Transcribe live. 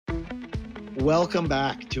Welcome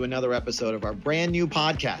back to another episode of our brand new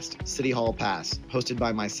podcast, City Hall Pass, hosted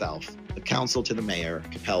by myself, the counsel to the mayor,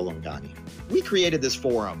 Kapel Longani. We created this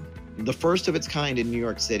forum, the first of its kind in New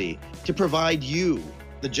York City, to provide you,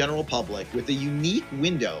 the general public, with a unique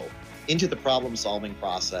window into the problem-solving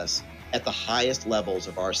process at the highest levels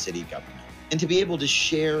of our city government, and to be able to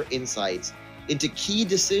share insights into key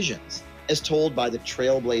decisions as told by the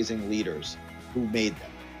trailblazing leaders who made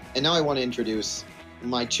them. And now I want to introduce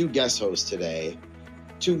my two guest hosts today,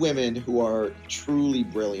 two women who are truly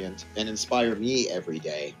brilliant and inspire me every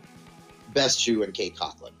day, Bess Chiu and Kate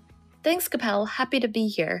Coughlin. Thanks, Kapel. Happy to be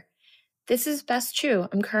here. This is Bess Chiu.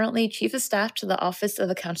 I'm currently Chief of Staff to the Office of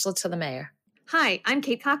the Counsel to the Mayor. Hi, I'm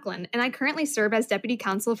Kate Coughlin, and I currently serve as Deputy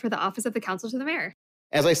Counsel for the Office of the Counsel to the Mayor.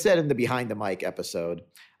 As I said in the Behind the Mic episode,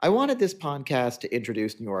 I wanted this podcast to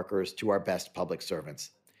introduce New Yorkers to our best public servants,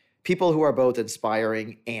 people who are both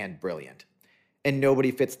inspiring and brilliant. And nobody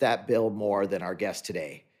fits that bill more than our guest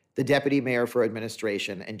today, the Deputy Mayor for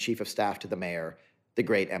Administration and Chief of Staff to the Mayor, the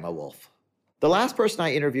great Emma Wolf. The last person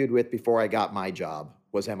I interviewed with before I got my job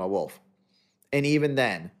was Emma Wolf. And even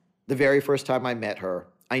then, the very first time I met her,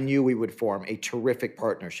 I knew we would form a terrific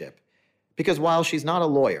partnership. Because while she's not a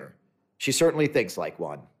lawyer, she certainly thinks like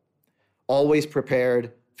one. Always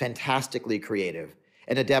prepared, fantastically creative,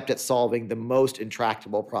 and adept at solving the most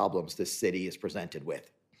intractable problems this city is presented with.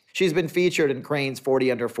 She's been featured in Crane's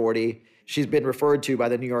 40 Under 40. She's been referred to by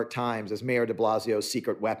the New York Times as Mayor de Blasio's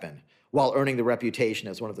secret weapon, while earning the reputation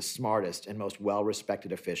as one of the smartest and most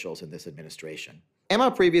well-respected officials in this administration.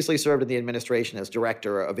 Emma previously served in the administration as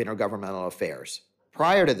Director of Intergovernmental Affairs.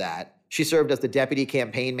 Prior to that, she served as the Deputy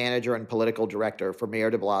Campaign Manager and Political Director for Mayor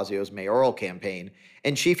de Blasio's mayoral campaign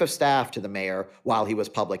and Chief of Staff to the Mayor while he was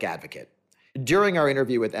Public Advocate. During our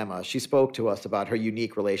interview with Emma, she spoke to us about her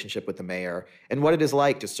unique relationship with the mayor and what it is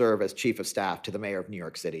like to serve as Chief of Staff to the Mayor of New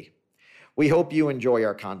York City. We hope you enjoy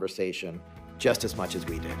our conversation just as much as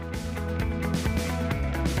we did.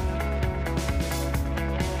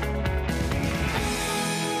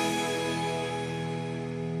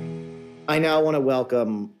 I now want to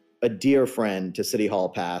welcome a dear friend to City Hall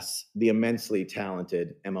Pass, the immensely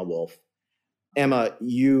talented Emma Wolf. Emma,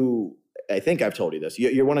 I think I've told you this.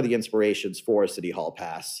 You're one of the inspirations for City Hall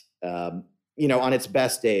Pass. On its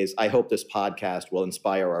best days, I hope this podcast will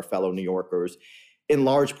inspire our fellow New Yorkers, in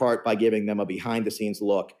large part by giving them a behind-the-scenes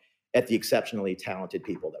look at the exceptionally talented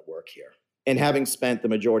people that work here. And having spent the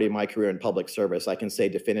majority of my career in public service, I can say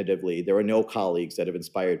definitively there are no colleagues that have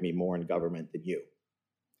inspired me more in government than you.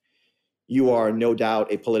 You are no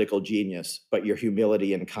doubt a political genius, but your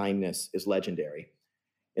humility and kindness is legendary.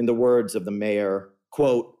 In the words of the mayor,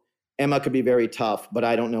 quote, "Emma could be very tough, but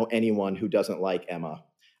I don't know anyone who doesn't like Emma.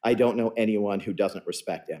 I don't know anyone who doesn't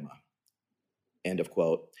respect Emma." End of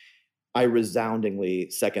quote. I resoundingly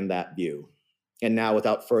second that view. And now,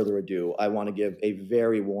 without further ado, I want to give a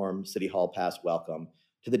very warm City Hall Pass welcome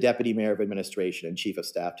to the Deputy Mayor of Administration and Chief of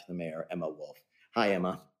Staff to the Mayor, Emma Wolf. Hi,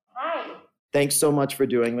 Emma. Hi. Thanks so much for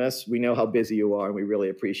doing this. We know how busy you are, and we really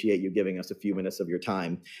appreciate you giving us a few minutes of your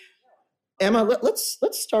time. Emma, let's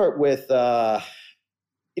start with,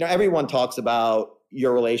 everyone talks about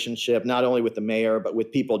your relationship, not only with the mayor, but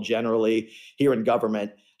with people generally here in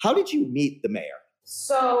government. How did you meet the mayor?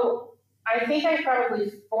 So I think I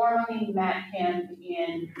probably formally met him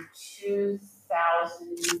in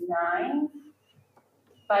 2009,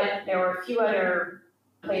 but there were a few other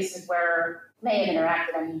places where may have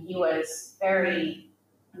interacted. I mean, he was very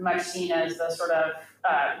much seen as the sort of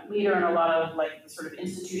leader in a lot of the sort of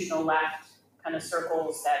institutional left kind of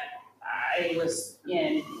circles that I was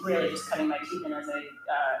in, really just cutting my teeth in as a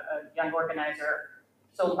young organizer.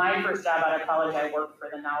 So my first job out of college, I worked for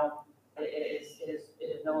the now, it is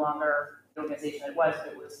no longer the organization it was,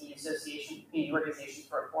 but it was the Association Community Organizations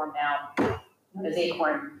for Reform Now, as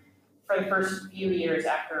ACORN. For the first few years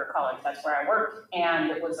after college, that's where I worked,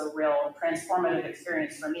 and it was a real transformative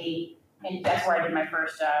experience for me. And that's where I did my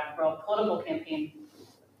first real political campaign,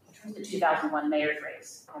 which was the 2001 mayor's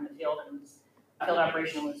race on the field. And field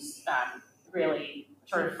operation was really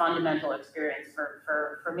sort of fundamental experience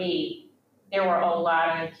for me. There were a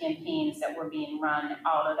lot of campaigns that were being run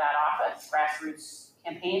out of that office, grassroots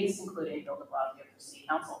campaigns, including Bill de Blasio for City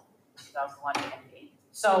Council, 2001 campaign.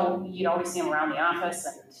 So you'd always see him around the office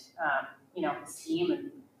and, his team,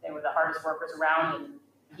 and they were the hardest workers around. And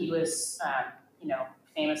he was,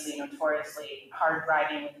 famously, notoriously hard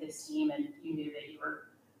driving with his team, and you knew that you were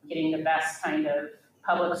getting the best kind of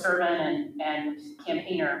public servant and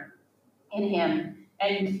campaigner in him.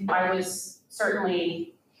 And I was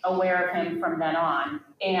certainly aware of him from then on.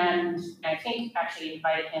 And I think actually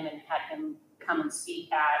invited him and had him come and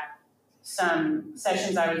speak at some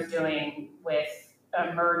sessions I was doing with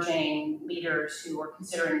emerging leaders who were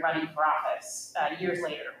considering running for office years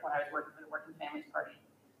later when I was working for the Working Families Party,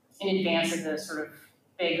 in advance of the sort of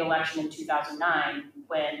big election in 2009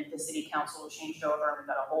 when the city council changed over and we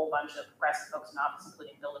got a whole bunch of progressive folks in office,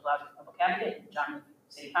 including Bill de Blasio, public advocate, and John,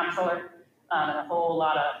 city comptroller, and a whole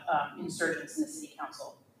lot of insurgents in the city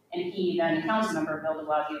council. And he, then council member Bill de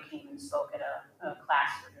Blasio, came and spoke at a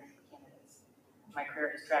class for candidates. My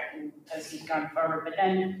career has tracked as he's gone forward. But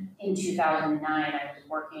then in 2009, I was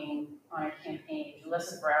working on a campaign to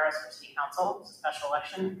Julissa Ferreras for city council. It was a special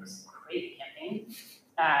election. It was a great campaign.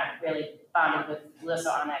 Really bonded with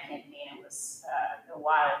Julissa on that campaign. It was a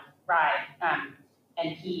wild ride.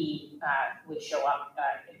 And he would show up,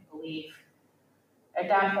 I believe, at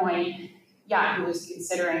that point, yeah, he was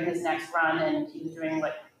considering his next run, and he was doing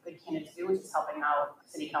what good candidates do, which is helping out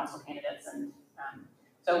city council candidates. And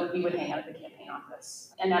so we would hang out at the campaign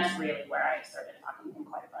office. And that's really where I started talking to him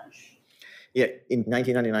quite a bunch. Yeah, in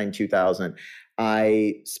 1999, 2000,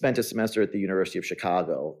 I spent a semester at the University of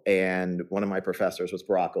Chicago, and one of my professors was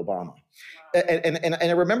Barack Obama. And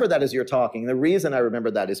I remember that as you're talking. The reason I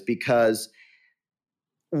remember that is because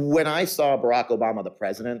when I saw Barack Obama, the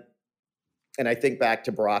president, and I think back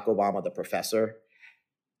to Barack Obama, the professor,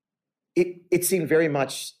 it seemed very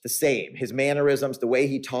much the same. His mannerisms, the way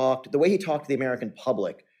he talked to the American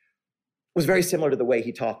public was very similar to the way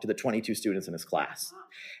he talked to the 22 students in his class.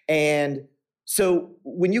 And so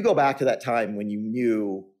when you go back to that time when you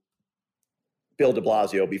knew Bill de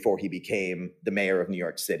Blasio before he became the mayor of New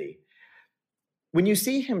York City, when you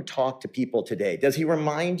see him talk to people today, does he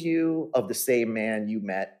remind you of the same man you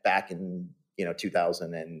met back in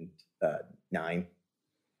 2009?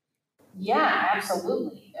 Yeah,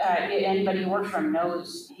 absolutely. Anybody who works for him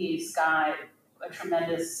knows he's got a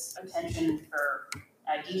tremendous attention for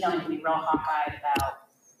detailing. He can be real hawk-eyed about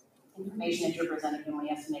information that you're presenting him when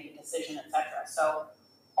he has to make a decision, et cetera. So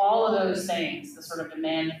all of those things, the sort of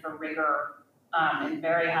demand for rigor and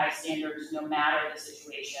very high standards, no matter the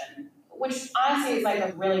situation, which honestly is like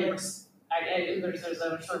a really, there's a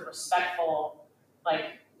sort of respectful,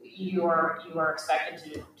 like you are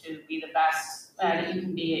expected to be the best that you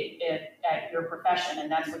can be at your profession,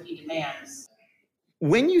 and that's what he demands.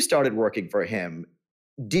 When you started working for him,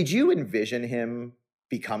 did you envision him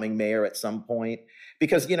becoming mayor at some point?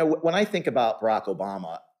 Because, when I think about Barack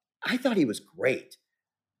Obama, I thought he was great,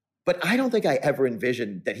 but I don't think I ever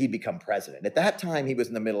envisioned that he'd become president. At that time, he was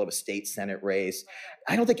in the middle of a state Senate race.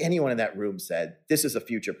 I don't think anyone in that room said, this is a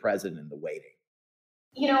future president in the waiting.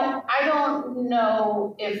 I don't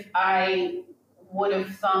know if I would have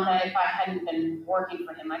thought that if I hadn't been working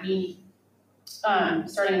for him. I mean, starting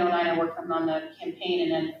in 2009, I worked for him on the campaign,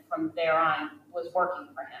 and then from there on was working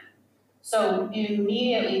for him. So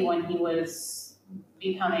immediately when he was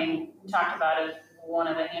becoming talked about as one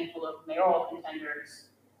of a handful of mayoral contenders,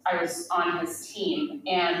 I was on his team,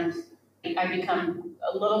 and I become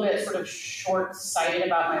a little bit sort of short-sighted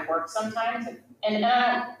about my work sometimes. And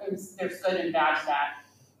there's good and bad to that.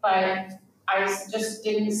 But I just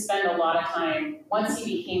didn't spend a lot of time, once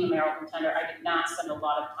he became a mayoral contender, I did not spend a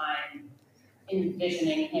lot of time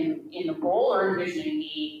envisioning him in the role or envisioning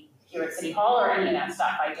me here at City Hall or any of that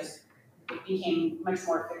stuff. I just became much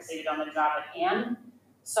more fixated on the job at hand.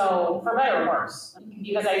 So for better or worse,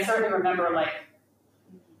 because I certainly remember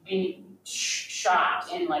being shocked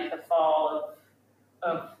in the fall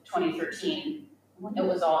of 2013 when it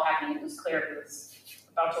was all happening. It was clear he was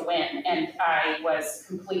about to win, and I was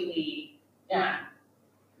completely, it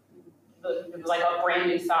was like a brand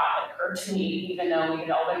new thought that occurred to me, even though we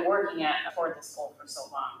had all been working toward this goal for so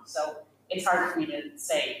long. So it's hard for me to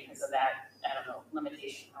say because of that,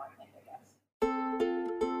 limitation, how I think, I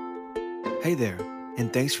guess. Hey there,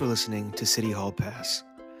 and thanks for listening to City Hall Pass.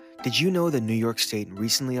 Did you know that New York State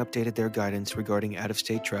recently updated their guidance regarding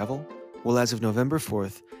out-of-state travel? Well, as of November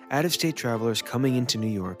 4th, out-of-state travelers coming into New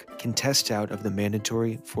York can test out of the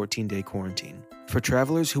mandatory 14-day quarantine. For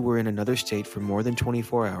travelers who were in another state for more than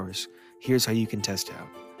 24 hours, here's how you can test out.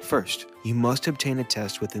 First, you must obtain a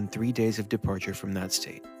test within 3 days of departure from that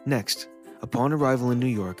state. Next, upon arrival in New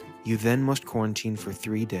York, you then must quarantine for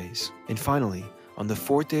 3 days. And finally, on the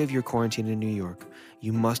 4th day of your quarantine in New York,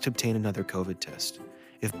 you must obtain another COVID test.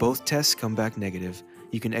 If both tests come back negative,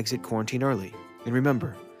 you can exit quarantine early. And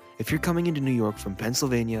remember, if you're coming into New York from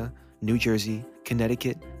Pennsylvania, New Jersey,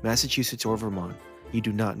 Connecticut, Massachusetts, or Vermont, you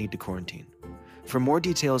do not need to quarantine. For more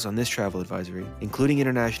details on this travel advisory, including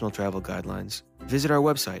international travel guidelines, visit our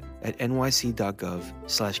website at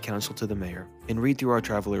nyc.gov/counsel to the mayor and read through our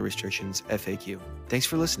traveler restrictions FAQ. Thanks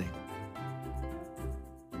for listening.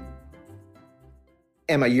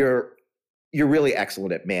 Emma, you're You're really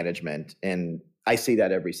excellent at management, and I see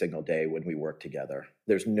that every single day when we work together.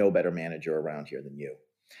 There's no better manager around here than you.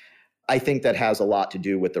 I think that has a lot to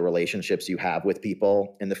do with the relationships you have with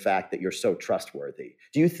people and the fact that you're so trustworthy.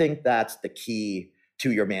 Do you think that's the key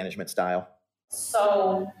to your management style?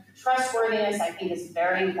 So trustworthiness, I think, is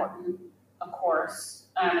very important, of course.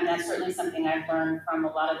 And that's certainly something I've learned from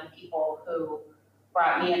a lot of the people who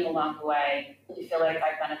brought me up along the way. I feel like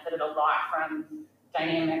I've benefited a lot from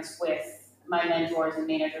dynamics with my mentors and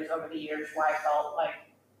managers over the years, where I felt like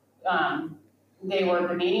they were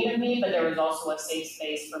demanding of me, but there was also a safe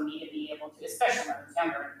space for me to be able to, especially when I was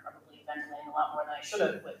younger and probably ventilating a lot more than I should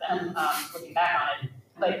have with them, looking back on it.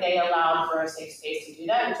 But they allowed for a safe space to do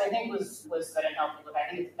that, which I think was good and healthy. Look, I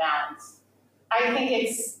think it's balance. I think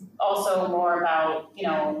it's also more about,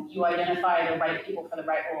 you identify the right people for the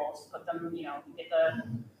right roles, put them, you get the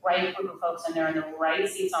right group of folks in there in the right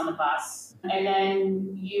seats on the bus, and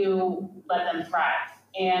then you let them thrive.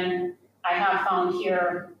 And I have found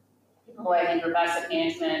here people who I think are best at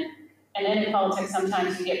management. And then in politics,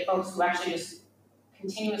 sometimes you get folks who actually just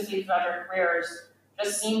continuously throughout their careers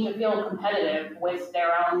just seem to feel competitive with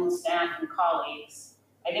their own staff and colleagues.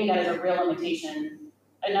 I think that is a real limitation.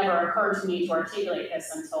 It never occurred to me to articulate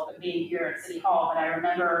this until being here at City Hall, but I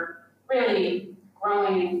remember really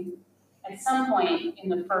growing at some point in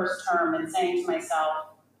the first term and saying to myself,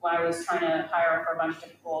 when I was trying to hire for a bunch of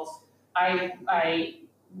different roles, I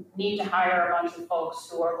need to hire a bunch of folks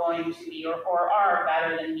who are going to be or are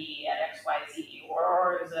better than me at XYZ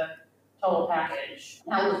or is a total package.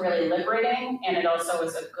 And that was really liberating, and it also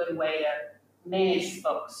is a good way to manage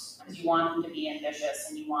folks because you want them to be ambitious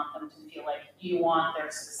and you want them to feel like you want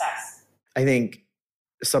their success. I think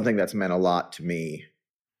something that's meant a lot to me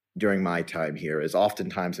during my time here is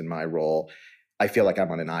oftentimes in my role, I feel like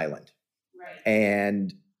I'm on an island. Right.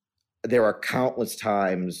 And there are countless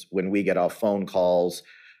times when we get off phone calls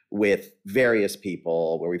with various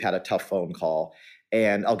people where we've had a tough phone call,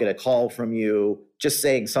 and I'll get a call from you just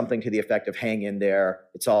saying something to the effect of hang in there,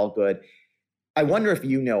 it's all good. I wonder if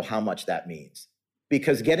you know how much that means,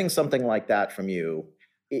 because getting something like that from you,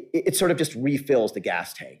 it sort of just refills the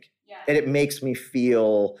gas tank. Yeah. And it makes me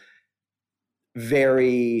feel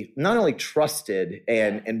very not only trusted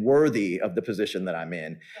and worthy of the position that I'm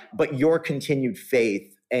in, but your continued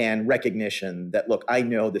faith and recognition that, look, I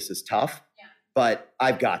know this is tough, but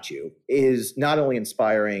I've got you, is not only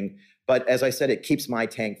inspiring, but as I said, it keeps my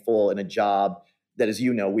tank full in a job that, as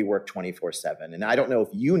you know, we work 24/7. And I don't know if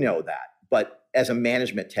you know that, but as a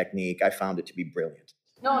management technique, I found it to be brilliant.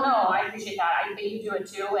 No, I appreciate that. I think you do it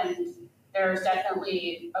too. And there's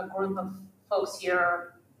definitely a group of folks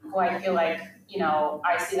here who I feel like,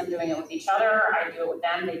 I see them doing it with each other. I do it with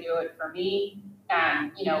them. They do it for me.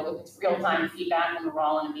 And, if it's real-time feedback when we're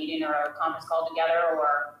all in a meeting or a conference call together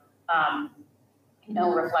or,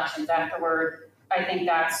 reflections afterward, I think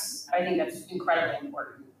that's incredibly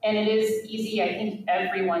important. And it is easy, I think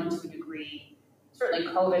everyone to a degree, certainly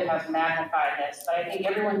COVID has magnified this, but I think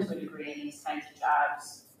everyone to a degree in these kinds of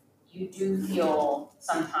jobs, you do feel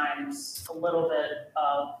sometimes a little bit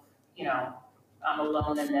of, I'm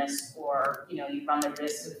alone in this, or, you run the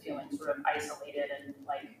risk of feeling sort of isolated and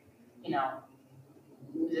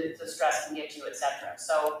the stress can get you, et cetera.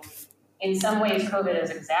 So in some ways, COVID has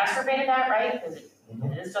exacerbated that, right? Because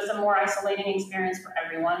it is just a more isolating experience for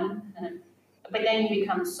everyone. But then you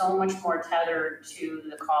become so much more tethered to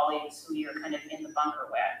the colleagues who you're kind of in the bunker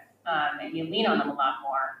with, and you lean on them a lot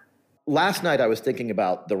more. Last night, I was thinking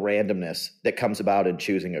about the randomness that comes about in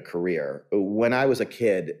choosing a career. When I was a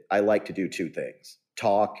kid, I liked to do two things: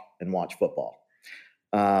 talk and watch football.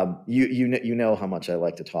 You know how much I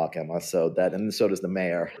like to talk, Emma, and so does the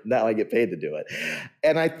mayor. Now I get paid to do it.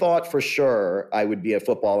 And I thought for sure I would be a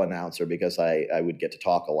football announcer because I would get to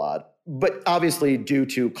talk a lot. But obviously, due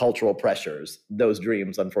to cultural pressures, those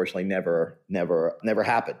dreams unfortunately never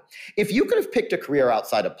happened. If you could have picked a career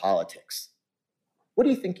outside of politics, what do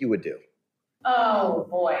you think you would do? Oh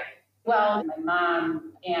boy. Well, my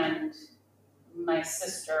mom and my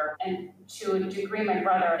sister, and to a degree my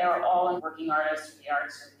brother, they were all in working artists or the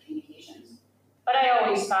arts or communications. But I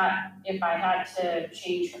always thought if I had to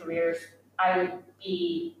change careers, I would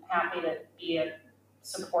be happy to be a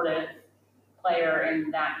supportive player in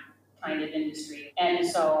that kind of industry. And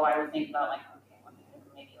so I would think about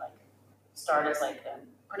maybe start as a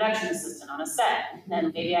production assistant on a set. And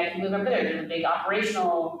then maybe I can move over there to the big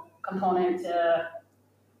operational component to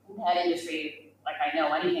that industry, like I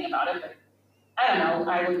know anything about it, but I don't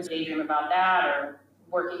know, I would daydream about that or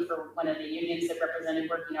working for one of the unions that represented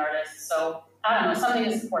working artists. So I don't know, something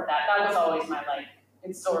to support that. That was always my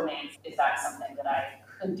it still remains, is that something that I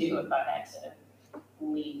could do if I had to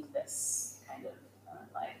leave this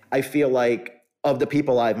I feel like of the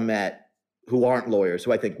people I've met who aren't lawyers,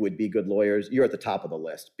 who I think would be good lawyers, you're at the top of the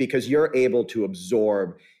list because you're able to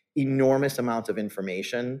absorb enormous amounts of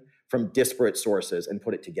information from disparate sources and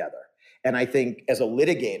put it together. And I think as a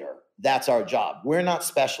litigator, that's our job. We're not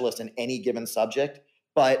specialists in any given subject,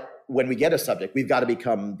 but when we get a subject, we've got to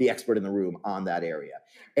become the expert in the room on that area.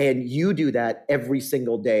 And you do that every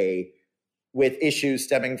single day with issues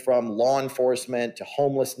stemming from law enforcement to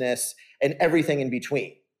homelessness and everything in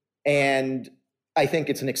between. And I think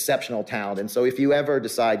it's an exceptional talent. And so if you ever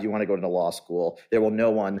decide you want to go to law school, there's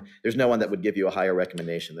no one that would give you a higher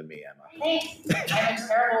recommendation than me, Emma. Thanks. I'm a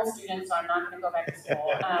terrible student, so I'm not going to go back to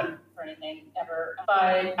school for anything ever.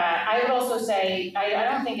 But I would also say, I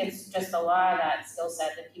don't think it's just a lot of that skill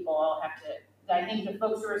set that people all have to, I think the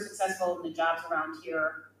folks who are successful in the jobs around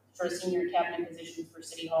here, sort of senior cabinet positions for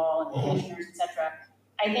City Hall and commissioners, et cetera,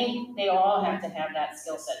 I think they all have to have that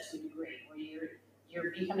skill set to a degree where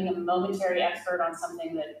you're becoming a momentary expert on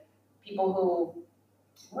something that people who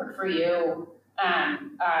work for you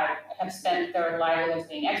have spent their livelihoods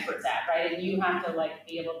being experts at, right? And you have to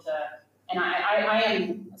be able to, and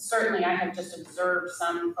I have just observed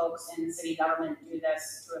some folks in city government do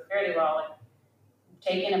this to a fairly well,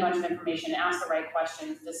 take in a bunch of information, ask the right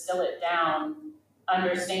questions, distill it down,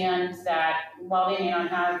 understand that while they may not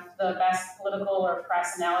have the best political or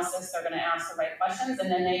press analysis, they're going to ask the right questions, and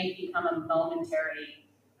then they become a momentary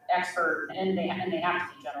expert, and they have to be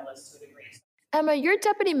generalists to a degree. Emma, you're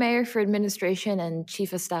deputy mayor for administration and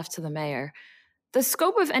chief of staff to the mayor. The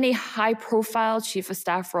scope of any high-profile chief of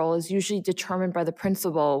staff role is usually determined by the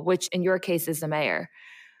principal, which in your case is the mayor.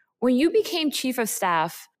 When you became chief of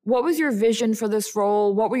staff, what was your vision for this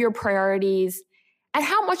role? What were your priorities? And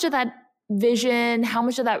how much of that vision, how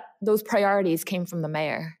much of those priorities came from the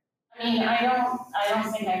mayor? I mean, I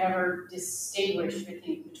don't think I've ever distinguished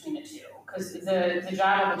between the two, because the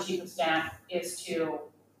job of a chief of staff is to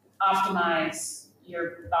optimize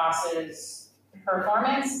your boss's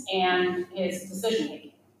performance and his decision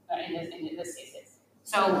making. In this case,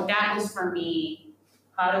 so that was for me.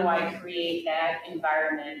 How do I create that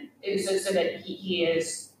environment so that he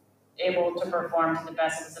is able to perform to the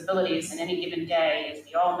best of his abilities in any given day? As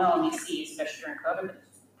we all know and we see, especially during COVID, but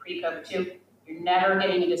pre-COVID too, you're never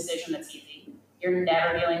getting a decision that's easy. You're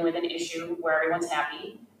never dealing with an issue where everyone's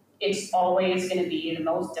happy. It's always going to be the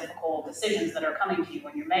most difficult decisions that are coming to you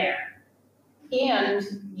when you're mayor.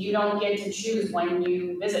 And you don't get to choose when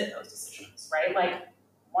you visit those decisions, right?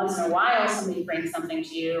 Once in a while, somebody brings something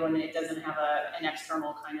to you and it doesn't have an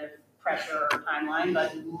external kind of pressure or timeline,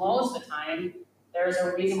 but most of the time, there's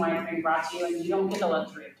a reason why it's being brought to you and you don't get the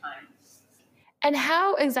luxury of time. And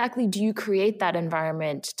how exactly do you create that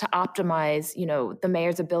environment to optimize, the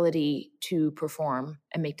mayor's ability to perform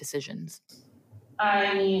and make decisions?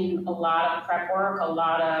 I mean, a lot of prep work, a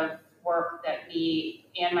lot of work that me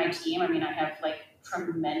and my team, I have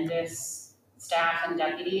tremendous staff and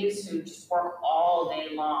deputies who just work all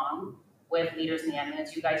day long with leaders in the admin,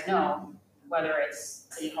 as you guys know, whether it's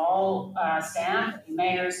City Hall staff,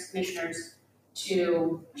 mayors, commissioners,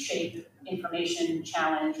 to shape information,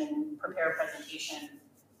 challenge, and prepare a presentation.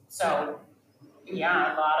 So,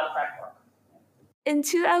 yeah, a lot of prep work. In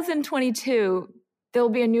 2022, there'll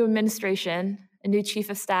be a new administration, a new chief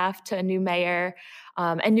of staff to a new mayor,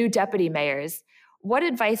 and new deputy mayors. What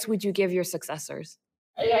advice would you give your successors?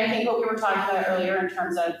 I think what we were talking about earlier in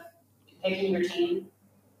terms of picking your team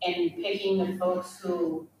and picking the folks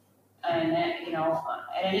who, at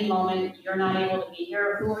any moment you're not able to be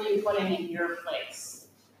here, who are you putting in your place?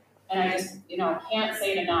 And I just, can't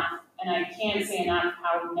say it enough. And I can't say enough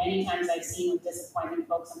how many times I've seen with disappointment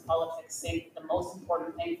folks in politics think the most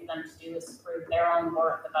important thing for them to do is to prove their own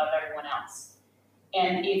worth above everyone else.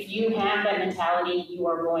 And if you have that mentality, you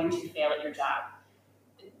are going to fail at your job.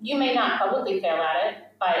 You may not publicly fail at it,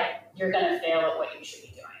 but you're going to fail at what you should be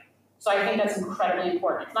doing. So I think that's incredibly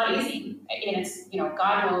important. It's not easy. And it's,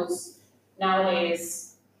 God knows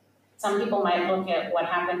nowadays, some people might look at what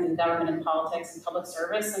happens in government and politics and public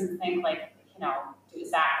service and think is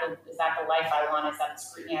that the life I want? Is that the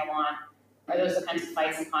scrutiny I want? Are those the kinds of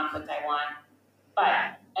fights and conflict I want?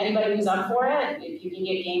 But anybody who's up for it, if you can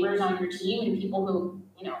get gamers on your team and people who,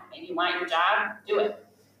 maybe want your job, do it.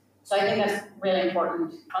 So I think that's really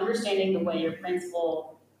important. Understanding the way your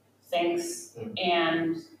principal thinks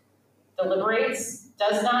and deliberates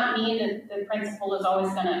does not mean that the principal is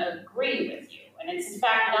always going to agree with you. And it's in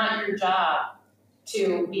fact not your job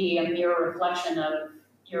to be a mere reflection of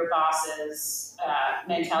your boss's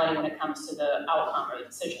mentality when it comes to the outcome or the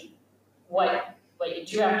decision. What you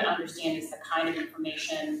do have to understand is the kind of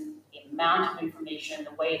information, the amount of information,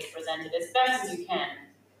 the way it's presented as best as you can.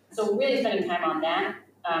 So really spending time on that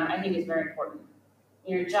I think is very important.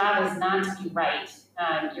 Your job is not to be right.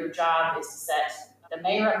 Your job is to set the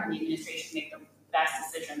mayor and the administration to make the best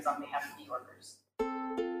decisions on behalf of New Yorkers.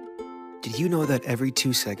 Did you know that every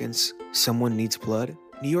 2 seconds, someone needs blood?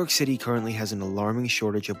 New York City currently has an alarming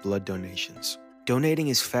shortage of blood donations. Donating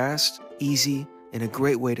is fast, easy, and a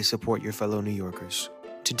great way to support your fellow New Yorkers.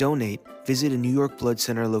 To donate, visit a New York Blood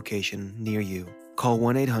Center location near you. Call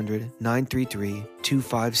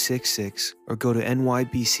 1-800-933-2566 or go to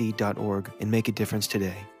nybc.org and make a difference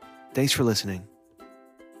today. Thanks for listening.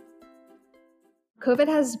 COVID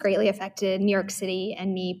has greatly affected New York City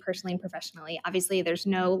and me personally and professionally. Obviously, there's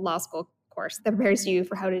no law school course that prepares you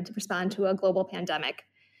for how to respond to a global pandemic.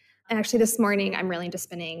 And actually this morning, I'm really into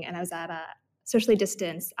spinning, and I was at a socially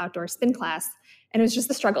distanced outdoor spin class, and it was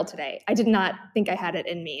just a struggle today. I did not think I had it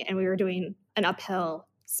in me, and we were doing an uphill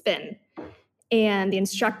spin. And the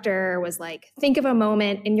instructor was like, think of a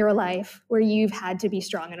moment in your life where you've had to be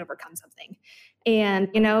strong and overcome something. And,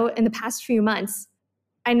 in the past few months,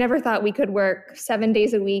 I never thought we could work 7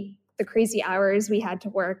 days a week, the crazy hours we had to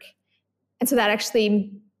work. And so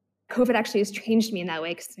COVID actually has changed me in that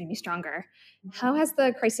way because it's made me stronger. How has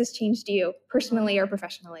the crisis changed you personally or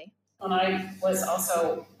professionally? When I was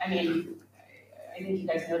also, I think you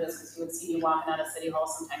guys know this because you would see me walking out of City Hall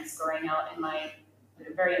sometimes scurrying out in my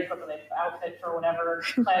very inappropriate outfit for whatever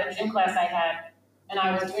gym class I had. And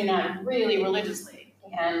I was doing that really religiously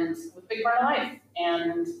and with a big part of life.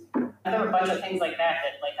 And there were a bunch of things like that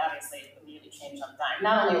obviously immediately changed on time.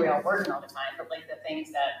 Not only were we all working all the time, but the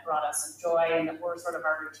things that brought us joy and that were sort of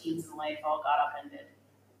our routines in life all got upended.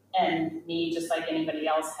 And me, just like anybody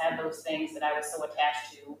else, had those things that I was so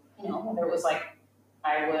attached to. Whether it was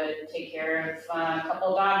I would take care of a couple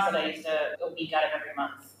of dogs that I used to a week out of every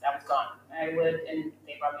month. That was gone. And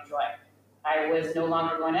they brought me joy. I was no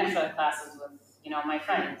longer going extra classes with, my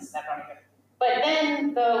friends. That brought me joy. But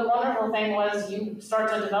then the wonderful thing was you start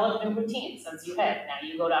to develop new routines as you head. Now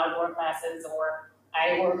you go to outdoor classes, or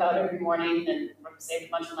I work out every morning and save a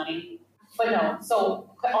bunch of money. But no, so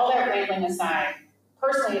all that rambling aside,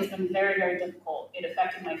 personally, it's been very, very difficult. It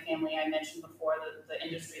affected my family. I mentioned before the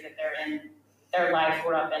industry that they're in. Their lives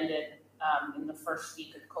were upended in the first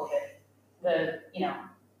week of COVID.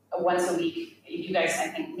 Once a week, you guys, I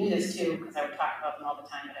think, knew this too, because I would talk about them all the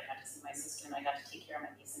time, that I got to see my sister and I got to take care of my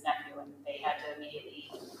niece and nephew, and they had to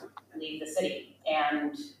immediately leave the city.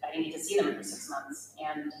 And I didn't get to see them for 6 months.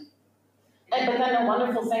 But then the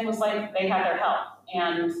wonderful thing was they had their help.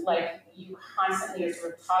 And you constantly are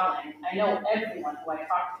sort of toggling. I know everyone who I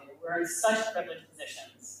talk to, we're in such privileged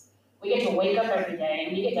positions. We get to wake up every day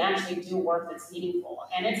and we get to actually do work that's meaningful.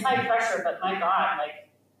 And it's high pressure, but my God,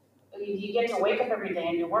 you get to wake up every day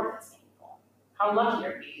and do work that's meaningful. How lucky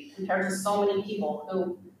are we compared to so many people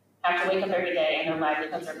who have to wake up every day and their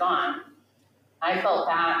livelihoods are gone. I felt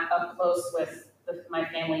that up close with my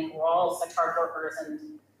family, who were all such hard workers, and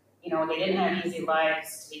they didn't have easy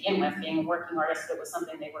lives to begin with. Being a working artist, it was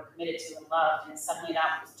something they were committed to and loved, and suddenly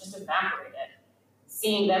that was just evaporated.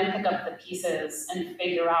 Seeing them pick up the pieces and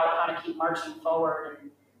figure out how to keep marching forward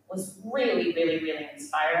was really, really, really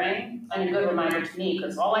inspiring, and a good reminder to me,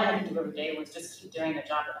 because all I had to do every day was just keep doing the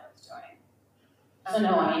job that I was doing. So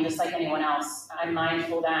no, just like anyone else, I'm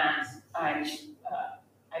mindful that I've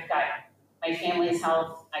got my family's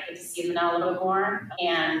health. I get to see them now a little bit more,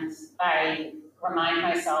 and I remind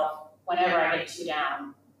myself whenever I get too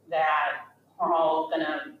down that we're all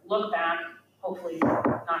gonna look back, hopefully,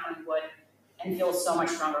 knock on wood, and feel so much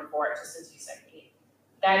stronger for it, just as you said, Kate.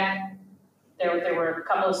 There were a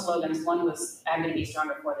couple of slogans. One was, I'm gonna be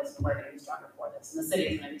stronger for this, and we're gonna be stronger for this, and the city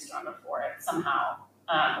is gonna be stronger for it somehow,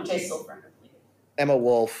 which I still firmly believe. Emma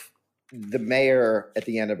Wolf, the mayor, at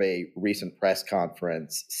the end of a recent press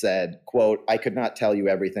conference, said, quote, "I could not tell you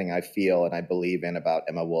everything I feel and I believe in about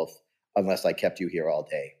Emma Wolf unless I kept you here all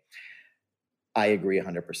day." I agree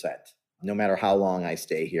 100%. No matter how long I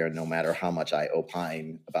stay here, no matter how much I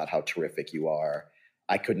opine about how terrific you are,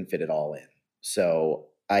 I couldn't fit it all in. So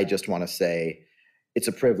I just want to say it's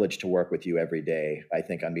a privilege to work with you every day. I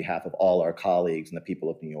think on behalf of all our colleagues and the people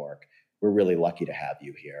of New York, we're really lucky to have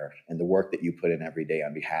you here. And the work that you put in every day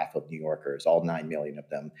on behalf of New Yorkers, all 9 million of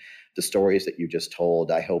them, the stories that you just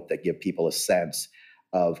told, I hope that give people a sense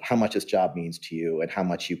of how much this job means to you and how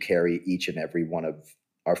much you carry each and every one of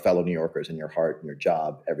our fellow New Yorkers in your heart and your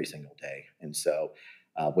job every single day. And so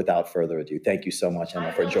without further ado, thank you so much,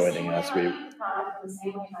 Emma, for joining us.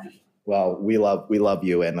 Well, we love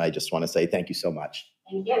you, and I just want to say thank you so much.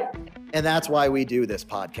 Thank you. And that's why we do this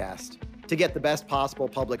podcast, to get the best possible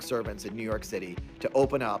public servants in New York City to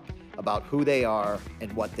open up about who they are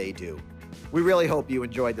and what they do. We really hope you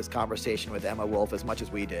enjoyed this conversation with Emma Wolf as much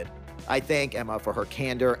as we did. I thank Emma for her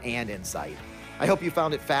candor and insight. I hope you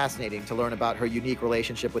found it fascinating to learn about her unique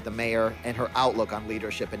relationship with the mayor and her outlook on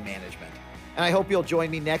leadership and management. And I hope you'll join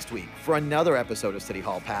me next week for another episode of City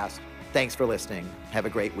Hall Pass. Thanks for listening. Have a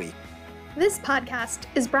great week. This podcast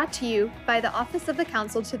is brought to you by the Office of the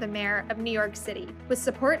Counsel to the Mayor of New York City, with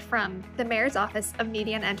support from the Mayor's Office of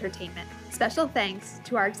Media and Entertainment. Special thanks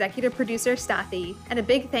to our executive producer, Stathi, and a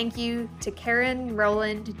big thank you to Karen,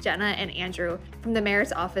 Roland, Jenna, and Andrew from the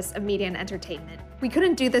Mayor's Office of Media and Entertainment. We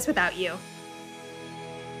couldn't do this without you.